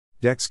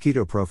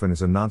Dexketoprofen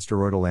is a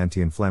nonsteroidal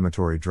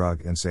anti-inflammatory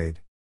drug NSAID.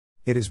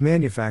 It is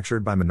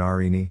manufactured by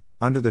Menarini,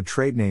 under the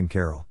trade name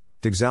Keral,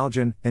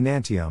 Deksalgin,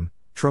 Enantyum,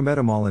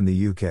 Trometamol in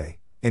the UK.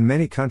 In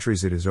many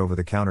countries it is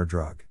over-the-counter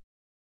drug.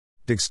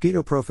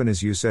 Dexketoprofen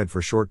is used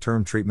for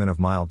short-term treatment of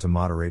mild to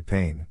moderate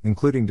pain,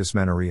 including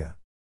dysmenorrhea.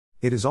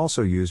 It is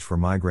also used for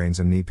migraines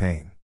and knee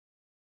pain.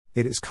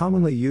 It is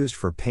commonly used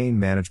for pain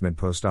management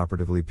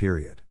postoperatively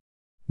period.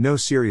 No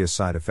serious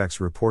side effects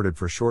reported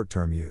for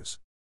short-term use.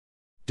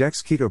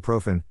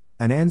 Dexketoprofen,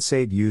 an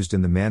NSAID used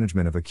in the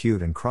management of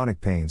acute and chronic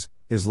pains,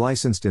 is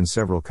licensed in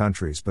several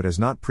countries but has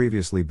not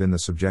previously been the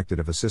subject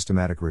of a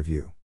systematic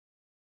review.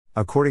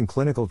 According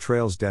clinical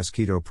trials,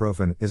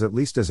 Dexketoprofen is at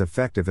least as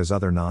effective as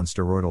other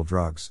non-steroidal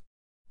drugs,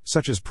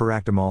 such as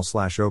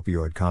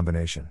paracetamol/opioid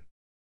combination.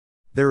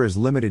 There is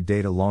limited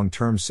data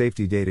long-term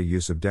safety data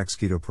use of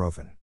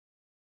Dexketoprofen.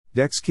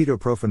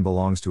 Dexketoprofen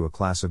belongs to a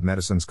class of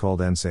medicines called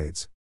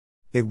NSAIDs.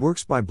 It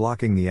works by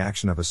blocking the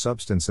action of a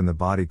substance in the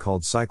body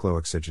called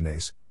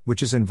cyclooxygenase,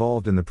 which is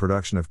involved in the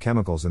production of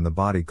chemicals in the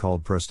body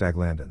called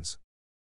prostaglandins.